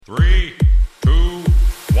3, 2,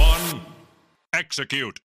 1,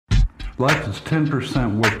 execute. Life is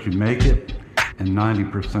 10% what you make it and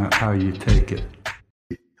 90% how you take it.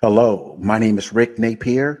 Hello, my name is Rick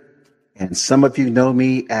Napier, and some of you know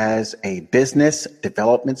me as a business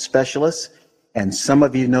development specialist, and some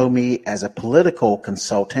of you know me as a political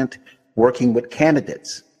consultant working with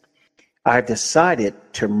candidates. I've decided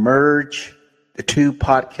to merge the two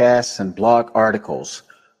podcasts and blog articles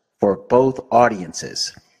for both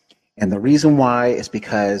audiences. And the reason why is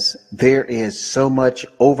because there is so much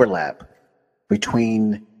overlap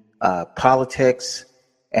between politics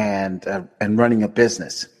and running a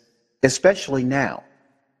business, especially now.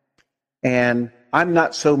 And I'm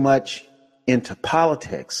not so much into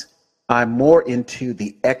politics. I'm more into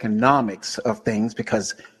the economics of things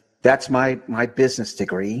because that's my business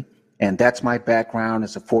degree, and that's my background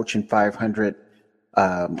as a Fortune 500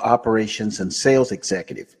 operations and sales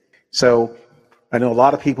executive. So I know a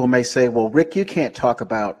lot of people may say, well, Rick, you can't talk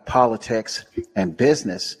about politics and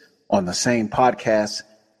business on the same podcast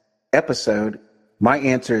episode. My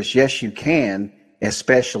answer is yes, you can,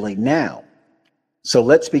 especially now. So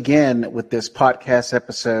let's begin with this podcast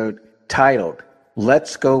episode titled,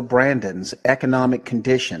 Let's Go Brandon's Economic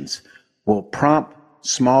Conditions Will Prompt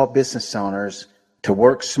Small Business Owners to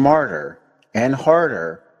Work Smarter and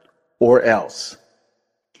Harder or Else.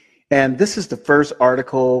 And this is the first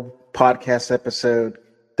article podcast episode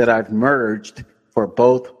that I've merged for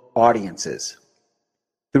both audiences.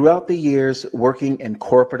 Throughout the years working in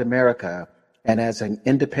corporate America and as an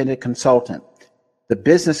independent consultant, the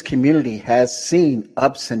business community has seen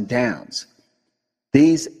ups and downs.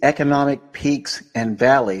 These economic peaks and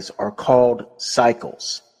valleys are called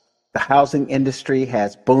cycles. The housing industry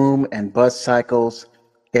has boom and bust cycles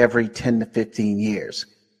every 10 to 15 years.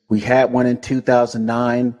 We had one in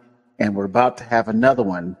 2009, and we're about to have another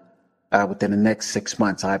one within the next 6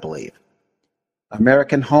 months, I believe.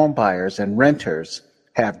 American home buyers and renters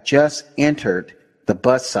have just entered the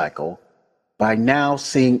bust cycle by now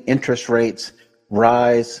seeing interest rates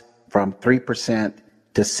rise from 3%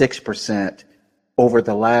 to 6% over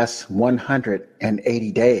the last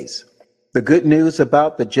 180 days. The good news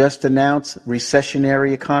about the just announced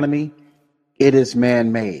recessionary economy, it is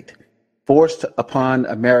man-made, forced upon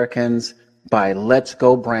Americans by Let's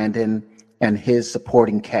Go Brandon and his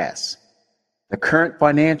supporting cast. The current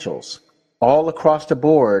financials all across the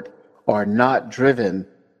board are not driven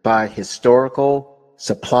by historical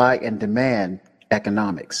supply and demand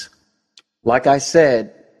economics. Like I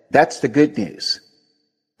said, that's the good news.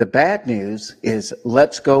 The bad news is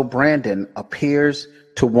Let's Go Brandon appears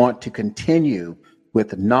to want to continue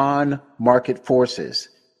with non-market forces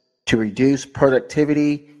to reduce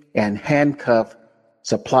productivity and handcuff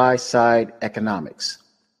supply-side economics.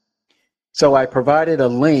 So I provided a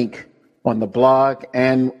link on the blog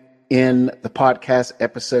and in the podcast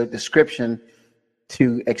episode description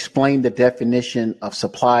to explain the definition of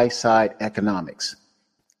supply-side economics.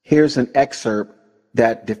 Here's an excerpt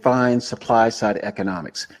that defines supply-side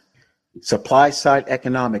economics. Supply-side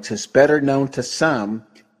economics is better known to some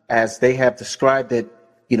as they have described it,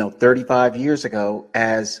 35 years ago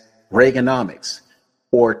as Reaganomics,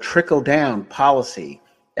 or trickle-down policy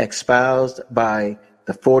espoused by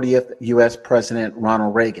the 40th U.S. President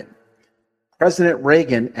Ronald Reagan. President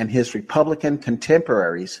Reagan and his Republican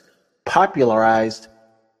contemporaries popularized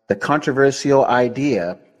the controversial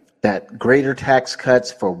idea that greater tax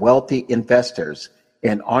cuts for wealthy investors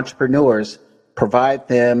and entrepreneurs provide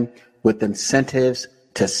them with incentives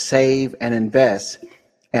to save and invest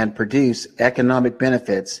and produce economic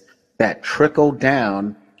benefits that trickle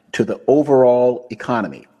down to the overall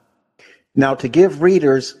economy. Now, to give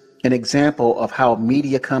readers an example of how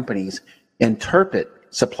media companies interpret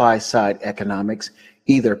supply-side economics,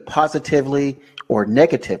 either positively or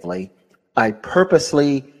negatively, I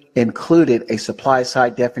purposely included a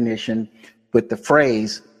supply-side definition with the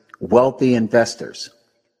phrase wealthy investors.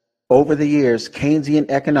 Over the years, Keynesian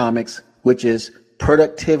economics, which is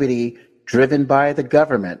productivity driven by the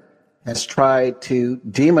government, has tried to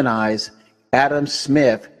demonize Adam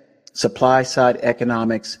Smith supply-side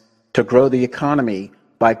economics to grow the economy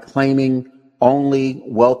by claiming only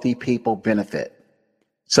wealthy people benefit.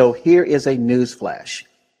 So here is a newsflash.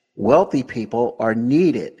 Wealthy people are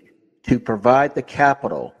needed to provide the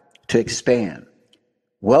capital to expand.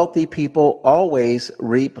 Wealthy people always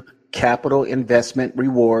reap capital investment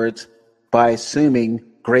rewards by assuming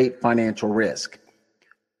great financial risk.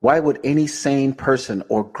 Why would any sane person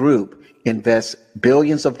or group invest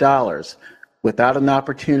billions of dollars without an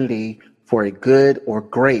opportunity for a good or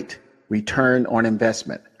great return on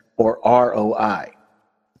investment, or ROI?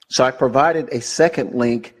 So I provided a second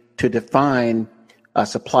link to define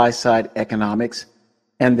supply side economics.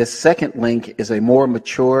 And the second link is a more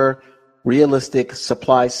mature, realistic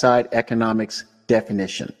supply side economics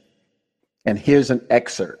definition. And here's an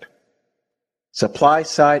excerpt. Supply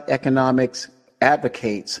side economics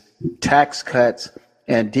advocates tax cuts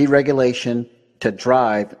and deregulation to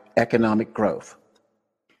drive economic growth.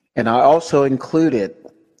 And I also included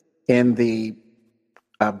in the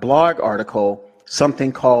blog article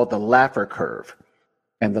something called the Laffer curve.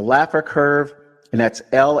 And the Laffer curve, and that's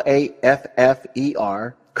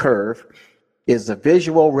Laffer curve, is the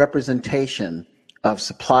visual representation of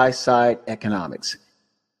supply side economics.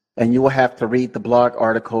 And you will have to read the blog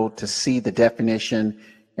article to see the definition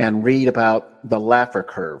and read about the Laffer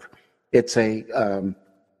curve. It's a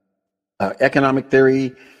economic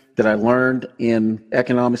theory that I learned in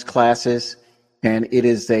economics classes, and it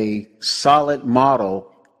is a solid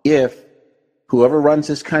model if whoever runs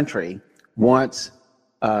this country wants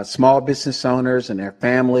small business owners and their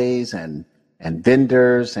families and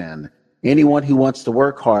vendors and anyone who wants to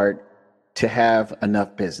work hard to have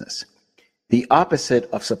enough business. The opposite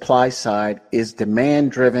of supply side is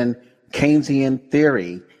demand-driven Keynesian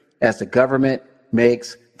theory as the government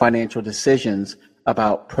makes financial decisions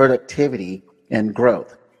about productivity and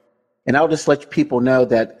growth. And I'll just let people know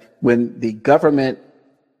that when the government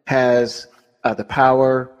has the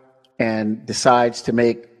power and decides to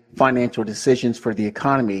make financial decisions for the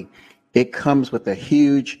economy, it comes with a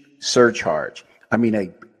huge surcharge. I mean, a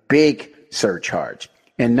big surcharge.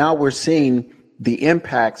 And now we're seeing the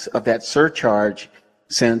impacts of that surcharge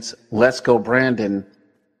since Lesko Brandon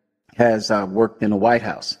has worked in the White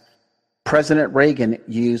House. President Reagan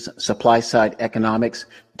used supply-side economics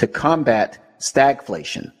to combat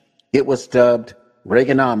stagflation. It was dubbed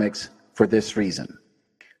Reaganomics for this reason.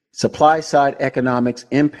 Supply-side economics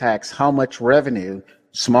impacts how much revenue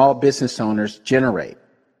small business owners generate,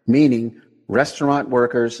 meaning restaurant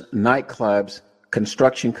workers, nightclubs,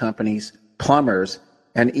 construction companies, plumbers,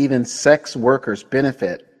 and even sex workers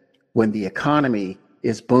benefit when the economy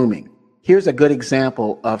is booming. Here's a good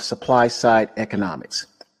example of supply-side economics.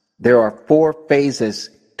 There are 4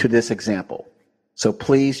 phases to this example, so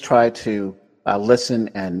please try to listen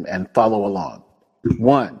and follow along.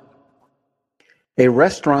 1, a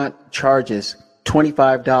restaurant charges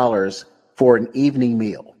 $25 for an evening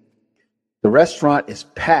meal. The restaurant is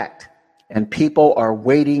packed and people are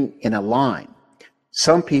waiting in a line.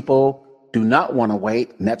 Some people do not want to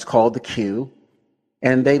wait, and that's called the queue,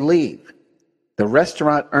 and they leave. The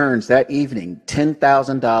restaurant earns that evening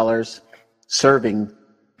 $10,000 serving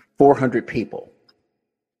 400 people.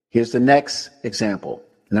 Here's the next example.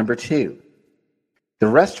 Number 2, the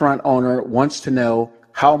restaurant owner wants to know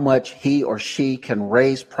how much he or she can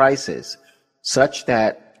raise prices such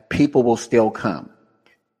that people will still come.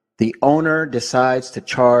 The owner decides to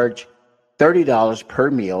charge $30 per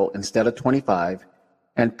meal instead of $25,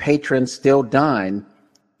 and patrons still dine,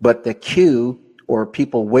 but the queue or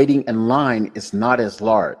people waiting in line is not as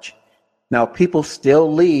large. Now, people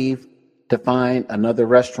still leave to find another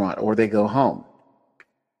restaurant or they go home.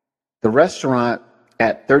 The restaurant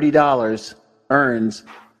at $30 earns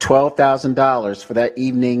 $12,000 for that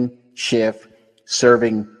evening shift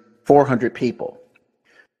serving 400 people.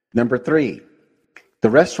 Number 3, the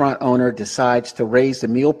restaurant owner decides to raise the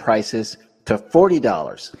meal prices to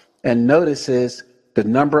 $40 and notices the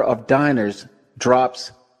number of diners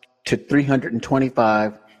drops to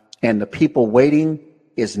 325 and the people waiting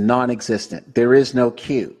is non-existent. There is no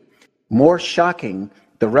queue. More shocking,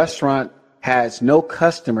 the restaurant has no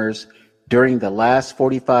customers during the last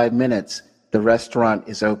 45 minutes the restaurant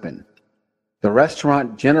is open. The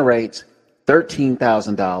restaurant generates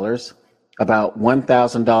 $13,000, about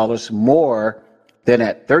 $1,000 more than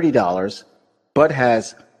at $30, but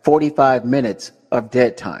has 45 minutes of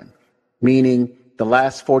dead time, meaning the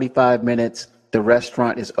last 45 minutes the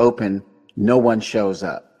restaurant is open, no one shows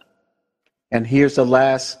up. And here's the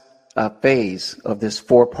last phase of this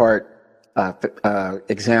 4-part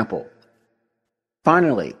example.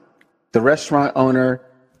 Finally, the restaurant owner,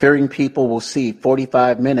 fearing people will see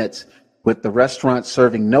 45 minutes with the restaurant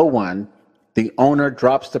serving no one, the owner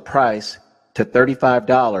drops the price to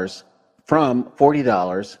 $35 from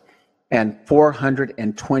 $40, and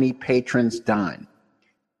 420 patrons dine.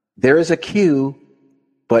 There is a queue,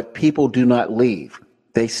 but people do not leave.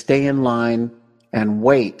 They stay in line and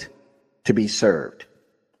wait to be served.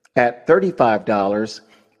 At $35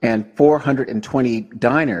 and 420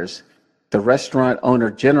 diners, the restaurant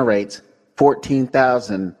owner generates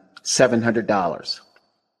 $14,700.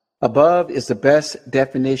 Above is the best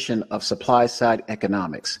definition of supply-side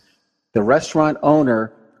economics. The restaurant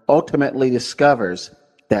owner ultimately discovers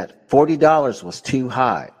that $40 was too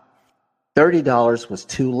high. $30 was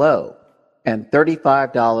too low, and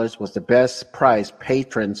 $35 was the best price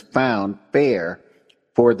patrons found fair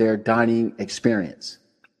for their dining experience.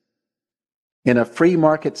 In a free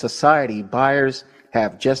market society, buyers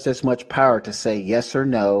have just as much power to say yes or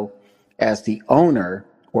no as the owner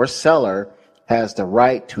or seller has the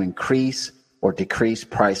right to increase or decrease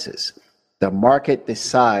prices. The market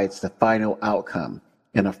decides the final outcome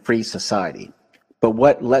in a free society. But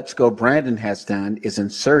what Let's Go Brandon has done is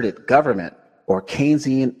inserted government or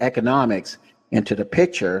Keynesian economics into the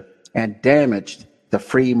picture and damaged the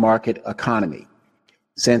free market economy.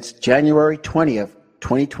 Since January 20th,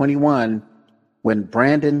 2021, when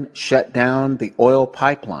Brandon shut down the oil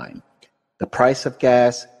pipeline, the price of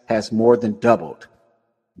gas has more than doubled.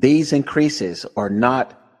 These increases are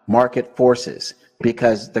not market forces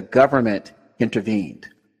because the government intervened.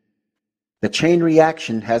 The chain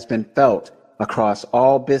reaction has been felt across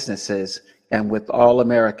all businesses and with all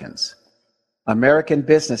Americans. American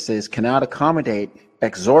businesses cannot accommodate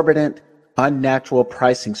exorbitant, unnatural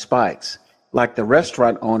pricing spikes, like the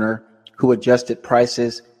restaurant owner who adjusted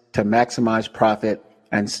prices to maximize profit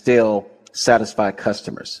and still satisfy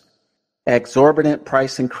customers. Exorbitant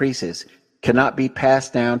price increases cannot be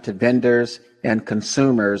passed down to vendors and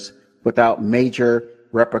consumers without major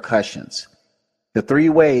repercussions. The three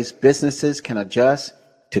ways businesses can adjust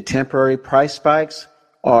to temporary price spikes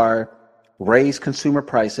are raise consumer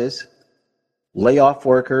prices, lay off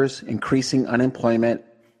workers, increasing unemployment,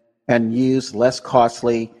 and use less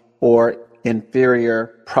costly or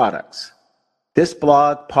inferior products. This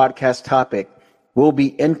blog podcast topic will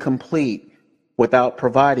be incomplete without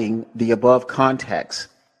providing the above context.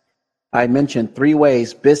 I mentioned three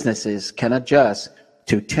ways businesses can adjust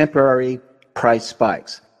to temporary price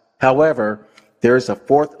spikes. However, there is a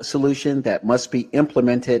fourth solution that must be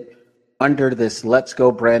implemented under this Let's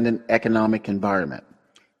Go Brandon economic environment.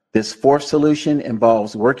 This fourth solution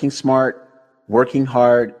involves working smart, working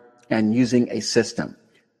hard, and using a system.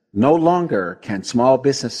 No longer can small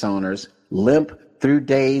business owners limp through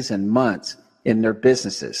days and months in their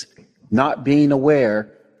businesses, not being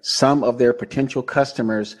aware some of their potential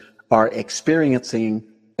customers are experiencing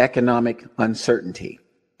economic uncertainty.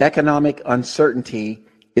 Economic uncertainty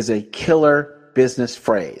is a killer business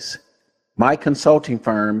phrase. My consulting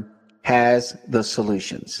firm has the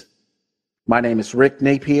solutions. My name is Rick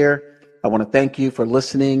Napier. I want to thank you for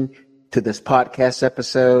listening to this podcast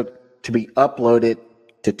episode to be uploaded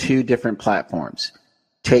to 2 different platforms.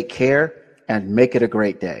 Take care and make it a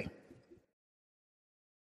great day.